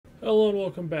Hello and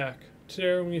welcome back. Today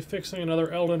we're going to be fixing another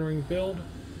Elden Ring build.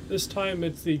 This time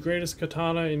it's the greatest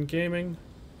katana in gaming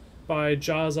by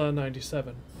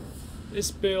Jaza97.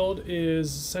 This build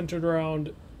is centered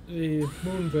around the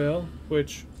Moonveil,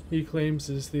 which he claims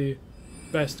is the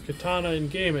best katana in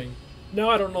gaming.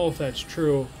 Now I don't know if that's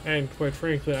true, and quite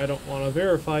frankly I don't want to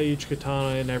verify each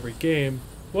katana in every game.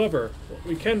 However, what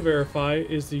we can verify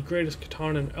is the greatest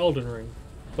katana in Elden Ring.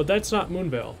 But that's not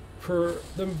Moonveil. For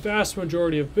the vast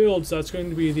majority of builds, that's going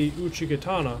to be the Uchi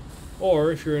Katana,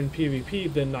 or if you're in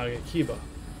PvP, then Nagakiba.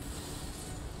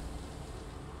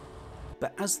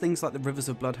 But as things like the Rivers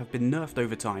of Blood have been nerfed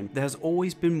over time, there has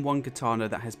always been one katana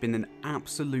that has been an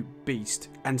absolute beast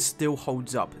and still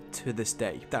holds up to this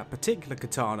day. That particular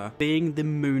katana being the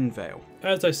Moonveil.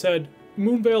 As I said,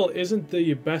 Moonveil isn't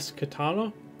the best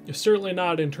katana. Certainly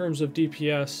not in terms of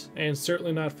DPS, and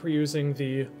certainly not for using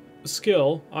the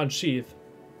skill on Sheath.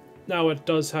 Now it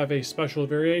does have a special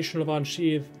variation of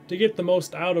Unsheath. To get the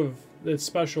most out of its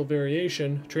special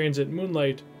variation, Transit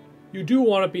Moonlight, you do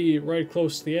want to be right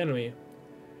close to the enemy,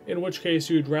 in which case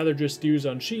you'd rather just use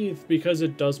Unsheath because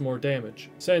it does more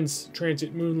damage. Since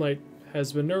Transit Moonlight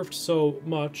has been nerfed so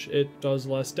much, it does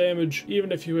less damage,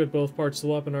 even if you hit both parts of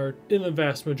the weapon art in the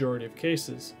vast majority of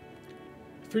cases.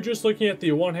 If you're just looking at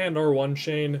the one hand or one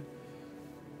chain,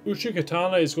 Uchi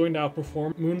Katana is going to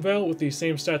outperform Moonveil with the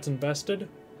same stats invested.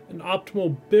 An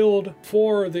optimal build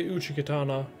for the Uchi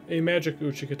Katana, a magic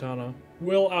Uchi Katana,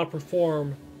 will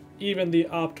outperform even the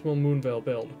optimal Moonveil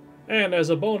build. And as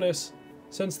a bonus,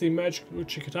 since the magic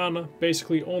Uchi Katana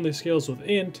basically only scales with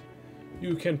int,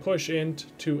 you can push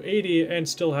int to 80 and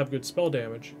still have good spell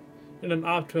damage. In an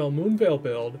optimal Moonveil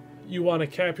build, you want to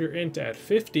cap your int at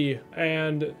 50,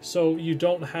 and so you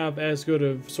don't have as good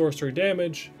of sorcery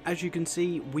damage. As you can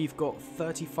see, we've got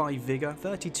 35 Vigor,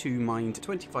 32 Mind,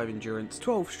 25 Endurance,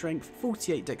 12 Strength,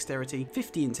 48 Dexterity,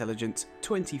 50 Intelligence,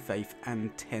 20 Faith,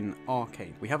 and 10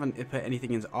 Arcane. We haven't put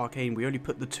anything into Arcane, we only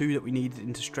put the 2 that we needed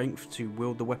into Strength to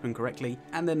wield the weapon correctly,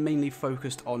 and then mainly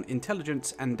focused on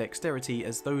Intelligence and Dexterity,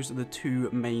 as those are the 2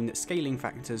 main scaling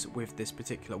factors with this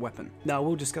particular weapon. Now,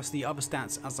 we'll discuss the other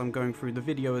stats as I'm going through the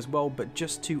video as well, but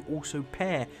just to also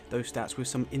pair those stats with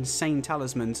some insane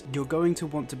talismans, you're going to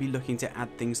want to be looking to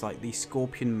add things like the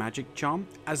Scorpion Magic Charm,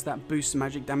 as that boosts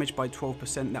magic damage by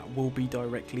 12%. That will be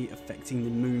directly affecting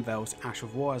the Moonveil's Ash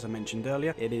of War. As I mentioned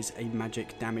earlier, it is a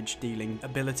magic damage dealing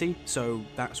ability, so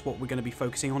that's what we're going to be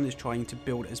focusing on, is trying to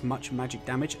build as much magic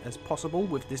damage as possible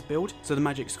with this build. So the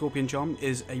Magic Scorpion Charm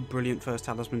is a brilliant first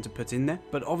talisman to put in there,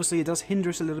 but obviously it does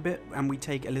hinder us a little bit, and we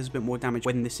take a little bit more damage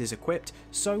when this is equipped.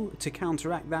 So to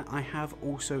counteract that, I have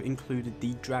also included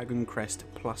the Dragon Crest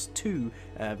 +2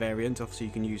 variant. Obviously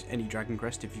you can use any Dragon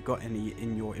Crest if you've got any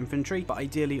in your inventory, but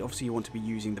ideally obviously you want to be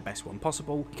using the best one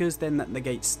possible, because then that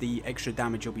negates the extra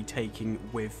damage you'll be taking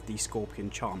with the Scorpion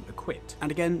Charm equipped.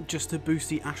 And again, just to boost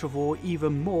the Ash of War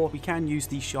even more, we can use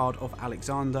the Shard of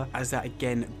Alexander, as that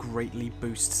again greatly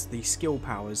boosts the skill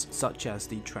powers such as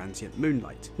the Transient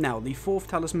Moonlight. Now the 4th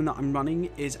talisman that I'm running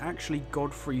is actually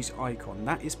Godfrey's Icon.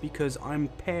 That is because I'm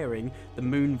pairing the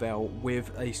Moonveil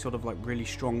with a sort of like really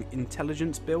strong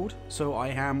intelligence build, so I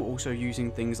am also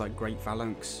using things like Great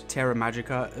Phalanx, Terra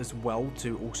Magica as well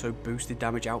to also boost the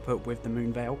damage output with the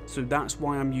Moonveil. So that's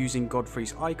why I'm using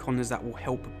Godfrey's Icon, as that will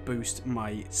help boost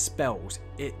my spells.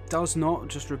 It does not,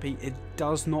 just repeat, it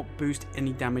does not boost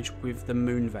any damage with the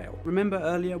Moonveil. Remember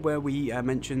earlier where we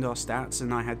mentioned our stats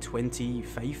and I had 20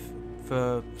 Faith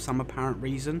for some apparent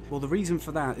reason? Well, the reason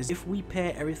for that is if we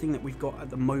pair everything that we've got at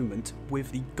the moment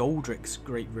with the Goldrick's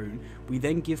Great Rune, we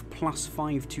then give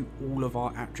 +5 to all of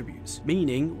our attributes.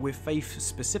 Meaning, with Faith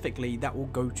specifically, that will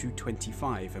go to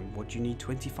 25. And what do you need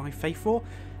 25 Faith for?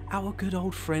 Our good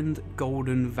old friend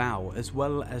Golden Vow, as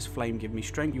well as Flame Give Me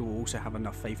Strength. You will also have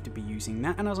enough Faith to be using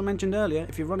that. And as I mentioned earlier,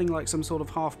 if you're running like some sort of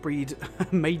half-breed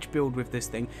mage build with this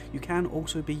thing, you can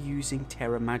also be using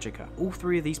Terra Magica. All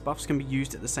 3 of these buffs can be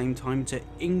used at the same time to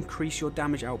increase your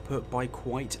damage output by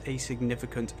quite a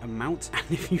significant amount. And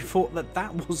if you thought that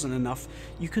that wasn't enough,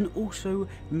 you can also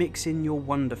mix in your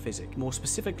Wonder Physic, more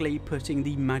specifically putting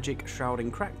the Magic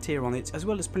Shrouding Crack tier on it, as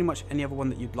well as pretty much any other one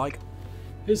that you'd like.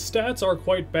 His stats are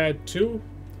quite bad too.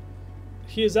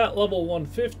 He is at level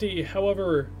 150,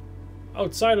 however,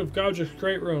 outside of Godrick's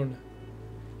Great Rune,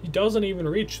 he doesn't even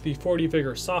reach the 40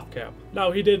 Vigor soft cap. Now,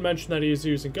 he did mention that he is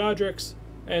using Godrick's,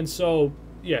 and so,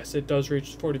 yes, it does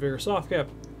reach 40 Vigor soft cap.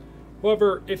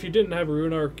 However, if you didn't have a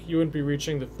Rune Arc, you wouldn't be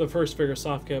reaching the first Vigor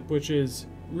soft cap, which is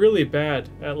really bad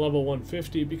at level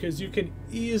 150, because you can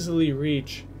easily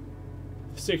reach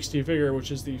 60 Vigor,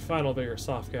 which is the final Vigor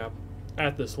soft cap,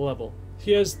 at this level.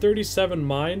 He has 37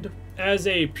 Mind. As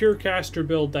a pure caster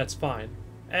build, that's fine.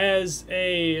 As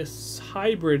a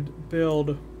hybrid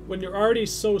build, when you're already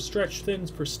so stretched thin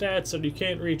for stats that you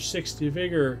can't reach 60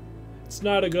 vigor, it's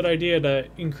not a good idea to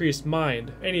increase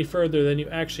mind any further than you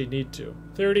actually need to.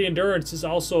 30 endurance is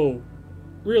also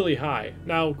really high.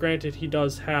 Now, granted, he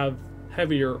does have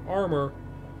heavier armor,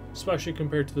 especially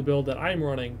compared to the build that I'm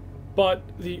running, but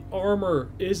the armor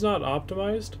is not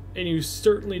optimized, and you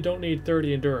certainly don't need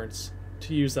 30 endurance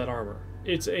to use that armor.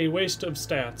 It's a waste of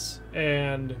stats,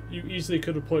 and you easily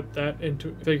could have put that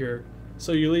into vigor,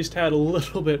 so you at least had a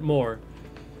little bit more.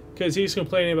 Because he's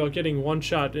complaining about getting one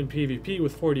shot in PvP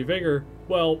with 40 vigor.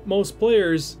 Well, most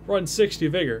players run 60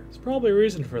 vigor. There's probably a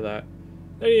reason for that.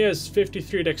 Then he has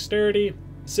 53 dexterity.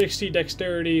 60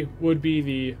 dexterity would be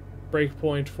the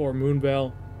breakpoint for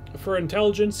Moonveil. For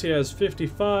intelligence, he has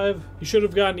 55. He should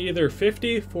have gotten either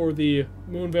 50 for the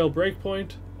Moonveil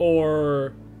breakpoint,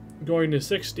 or going to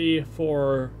 60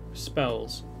 for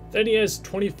spells. Then he has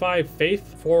 25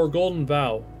 faith for Golden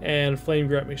Vow and Flame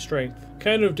Grant Me Strength.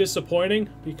 Kind of disappointing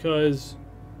because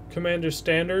Commander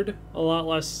Standard, a lot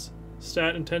less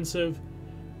stat intensive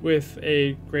with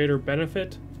a greater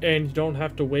benefit, and you don't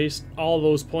have to waste all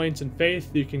those points in faith.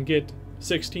 You can get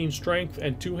 16 strength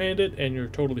and two-handed and you're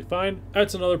totally fine.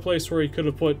 That's another place where he could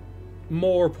have put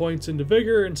more points into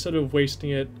vigor instead of wasting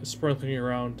it sprinkling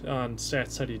around on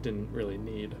stats that he didn't really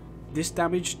need. This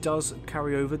damage does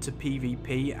carry over to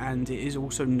PvP, and it is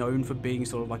also known for being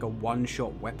sort of like a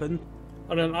one-shot weapon.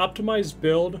 On an optimized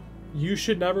build, you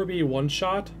should never be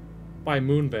one-shot by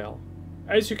Moonveil.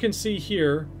 As you can see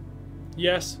here,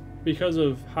 yes, because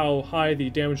of how high the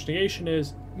damage negation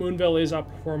is, Moonveil is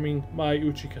outperforming my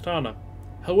Uchi Katana.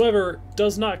 However, it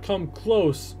does not come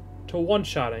close to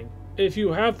one-shotting. If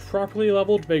you have properly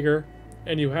leveled vigor,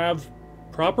 and you have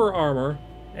proper armor,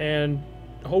 and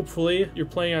hopefully you're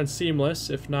playing on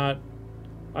seamless. If not,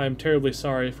 I'm terribly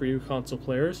sorry for you console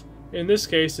players. In this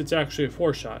case, it's actually a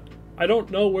 4-shot. I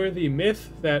don't know where the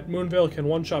myth that Moonveil can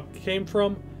one-shot came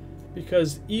from,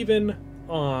 because even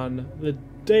on the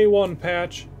day 1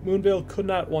 patch, Moonveil could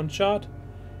not one-shot.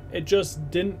 It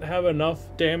just didn't have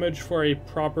enough damage for a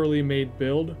properly made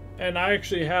build. And I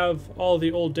actually have all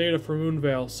the old data for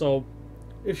Moonveil, so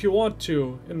if you want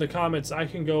to, in the comments I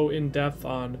can go in depth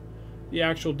on the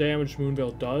actual damage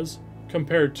Moonveil does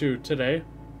compared to today.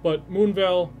 But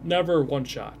Moonveil never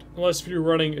one-shot, unless you're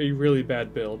running a really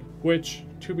bad build, which,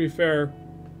 to be fair,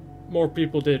 more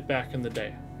people did back in the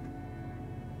day.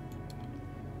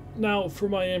 Now, for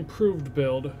my improved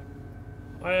build,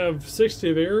 I have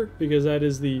 60 vigor, because that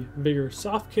is the vigor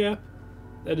soft cap.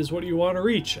 That is what you want to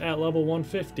reach at level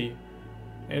 150.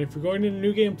 And if you're going into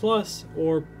New Game Plus,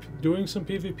 or doing some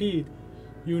PvP,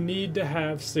 you need to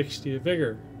have 60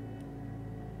 vigor.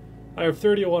 I have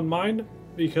 31 mind,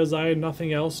 because I had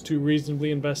nothing else to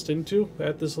reasonably invest into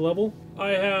at this level. I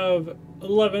have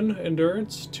 11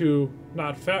 endurance to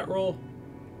not fat roll,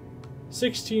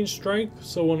 16 strength,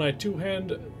 so when I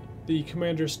two-hand the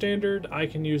Commander Standard, I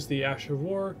can use the Ash of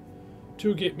War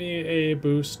to get me a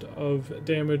boost of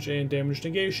damage and damage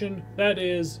negation. That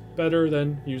is better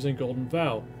than using Golden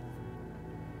Vow.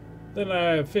 Then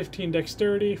I have 15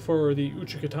 dexterity for the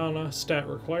Uchi Katana stat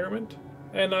requirement,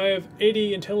 and I have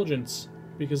 80 intelligence,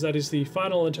 because that is the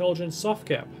final intelligence soft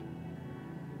cap.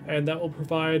 And that will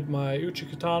provide my Uchi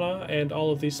Katana and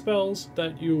all of these spells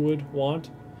that you would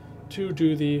want to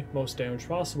do the most damage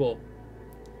possible.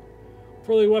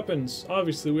 For the weapons,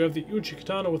 obviously we have the Uchi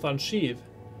Katana with Unsheath.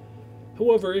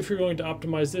 However, if you're going to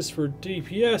optimize this for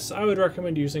DPS, I would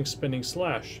recommend using Spinning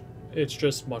Slash. It's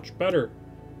just much better.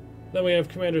 Then we have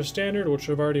Commander Standard, which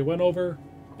I've already went over,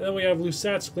 and then we have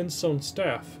Lusat's Glintstone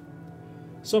Staff.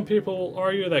 Some people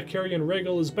argue that Carrion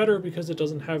Regal is better because it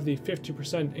doesn't have the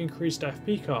 50% increased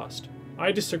FP cost.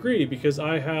 I disagree, because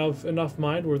I have enough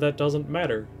mind where that doesn't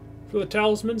matter. For the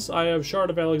talismans, I have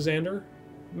Shard of Alexander,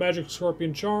 Magic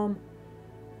Scorpion Charm,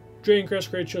 Dragon Crest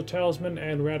Great Shield Talisman,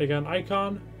 and Radagon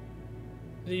Icon.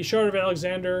 The Shard of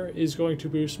Alexander is going to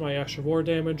boost my Ash of War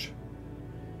damage.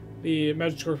 The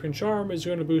Magic Scorpion Charm is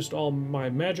going to boost all my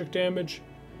magic damage.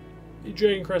 The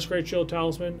Dragon Crest Great Shield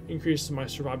Talisman increases my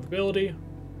survivability.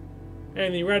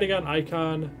 And the Radagon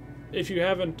Icon, if you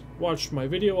haven't watched my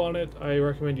video on it, I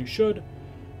recommend you should,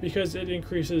 because it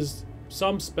increases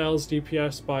some spells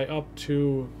DPS by up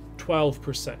to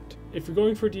 12%. If you're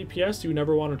going for DPS, you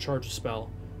never want to charge a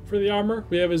spell. For the armor,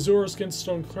 we have Azura's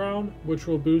Glintstone Crown, which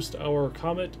will boost our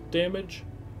Comet damage,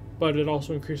 but it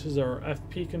also increases our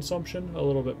FP consumption a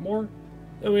little bit more.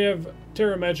 Then we have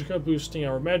Terra Magica boosting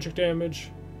our magic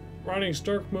damage, Riding's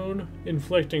Dark Moon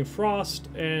inflicting frost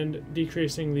and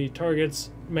decreasing the target's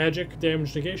magic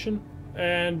damage negation,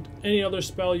 and any other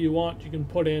spell you want you can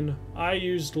put in. I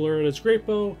used Lurida's Great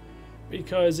Bow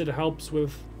because it helps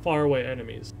with faraway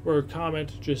enemies, where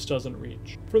Comet just doesn't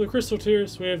reach. For the crystal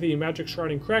tiers, we have the Magic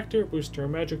Shrouding Crack tier, boosting our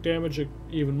magic damage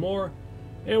even more,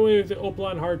 and we have the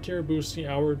Opaline Heart tier, boosting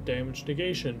our damage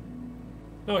negation.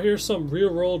 Now here's some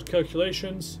real-world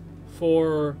calculations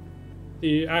for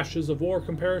the Ashes of War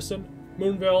comparison.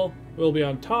 Moonveil will be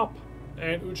on top,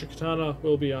 and Uchigatana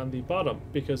will be on the bottom,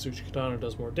 because Uchigatana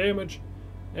does more damage,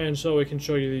 and so it can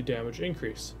show you the damage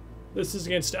increase. This is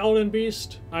against Elden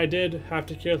Beast. I did have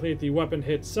to calculate the weapon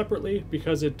hit separately,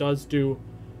 because it does do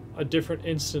a different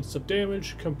instance of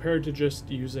damage compared to just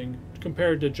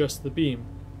the beam.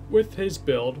 With his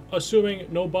build, assuming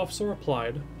no buffs are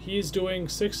applied, he's doing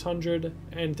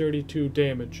 632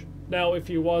 damage. Now, if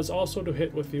he was also to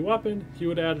hit with the weapon, he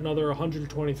would add another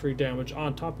 123 damage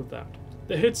on top of that.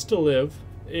 The hits to live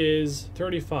is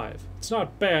 35. It's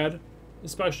not bad,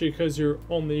 especially because you're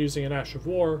only using an Ash of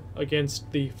War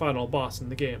against the final boss in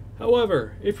the game.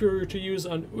 However, if you were to use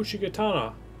an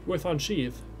Uchigatana with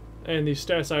Unsheath, and the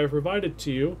stats I have provided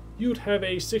to you, you'd have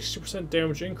a 60%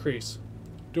 damage increase,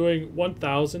 doing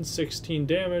 1016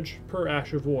 damage per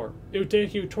Ash of War. It would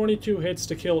take you 22 hits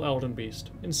to kill Elden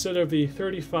Beast, instead of the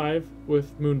 35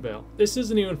 with Moonveil. This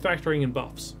isn't even factoring in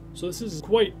buffs, so this is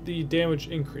quite the damage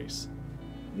increase.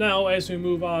 Now, as we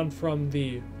move on from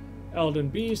the Elden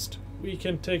Beast, we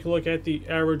can take a look at the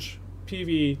average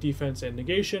PvE defense and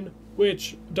negation,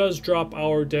 which does drop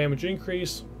our damage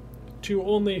increase to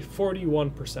only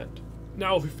 41%.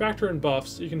 Now, if we factor in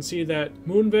buffs, you can see that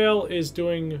Moonveil is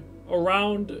doing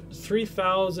around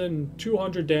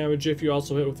 3,200 damage if you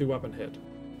also hit with the weapon hit.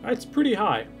 That's pretty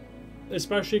high,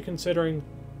 especially considering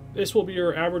this will be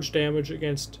your average damage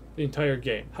against the entire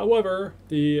game. However,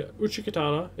 the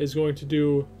Uchigatana is going to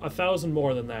do 1,000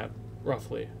 more than that,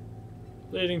 roughly,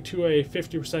 leading to a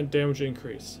 50% damage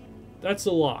increase. That's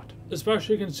a lot,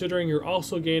 especially considering you're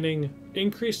also gaining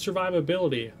increased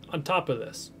survivability on top of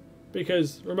this.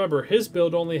 Because remember, his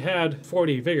build only had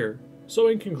 40 vigor. So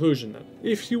in conclusion then,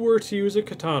 if you were to use a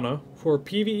katana for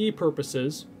PvE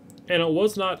purposes, and it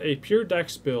was not a pure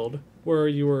dex build where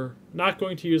you were not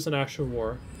going to use an Ash of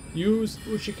War, use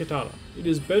Uchigatana. It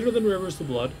is better than Rivers of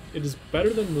Blood, it is better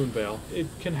than Moonveil, it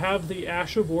can have the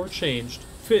Ash of War changed,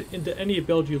 fit into any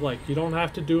build you like. You don't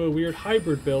have to do a weird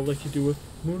hybrid build like you do with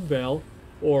Moonveil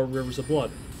or Rivers of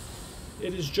Blood.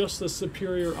 It is just the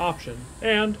superior option,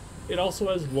 and it also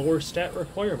has lower stat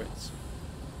requirements.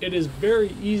 It is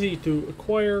very easy to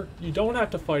acquire, you don't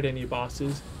have to fight any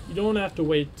bosses, you don't have to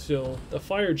wait till the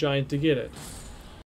Fire Giant to get it.